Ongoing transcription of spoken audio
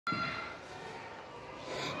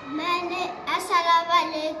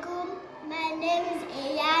Assalamualaikum. My name is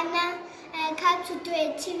Ayana. I come to do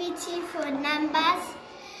activity for numbers.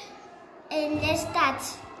 And let's start.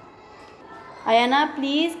 Ayana,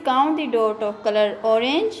 please count the dot of color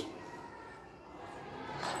orange.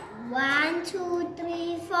 1, 2,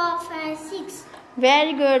 3, 4, 5, 6.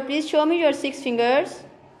 Very good. Please show me your 6 fingers.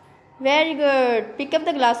 Very good. Pick up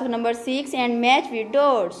the glass of number 6 and match with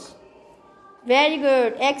dots. Very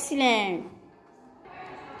good. Excellent.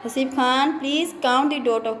 Hasib Khan, please count the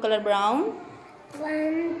dot of color brown.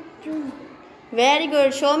 1, 2. Very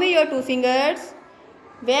good. Show me your 2 fingers.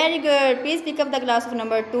 Very good. Please pick up the glass of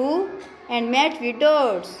number 2 and match with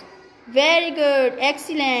dots. Very good.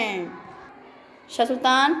 Excellent. Shah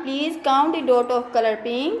Sultan, please count the dot of color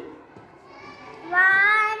pink. 1,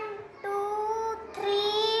 2,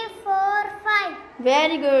 3, 4, 5.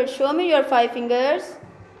 Very good. Show me your 5 fingers.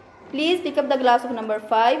 Please pick up the glass of number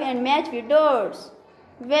 5 and match with dots.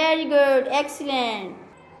 Very good. Excellent.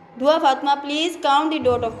 Dua Fatima, please count the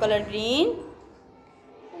dot of color green.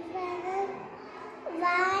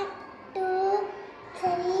 1, 2,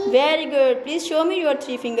 3. Very good. Please show me your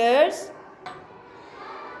 3 fingers.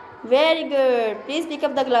 Very good. Please pick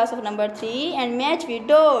up the glass of number 3 and match with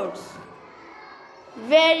dots.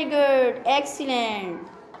 Very good. Excellent.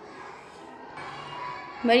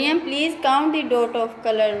 Mariam, please count the dot of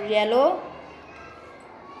color yellow.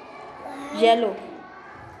 Yellow.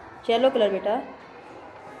 Yellow color, beta.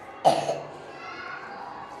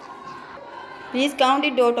 Please count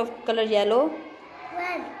the dot of color yellow.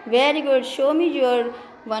 1. Very good. Show me your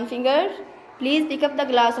 1 finger. Please pick up the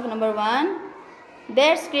glass of number 1.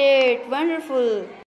 That's great. Wonderful.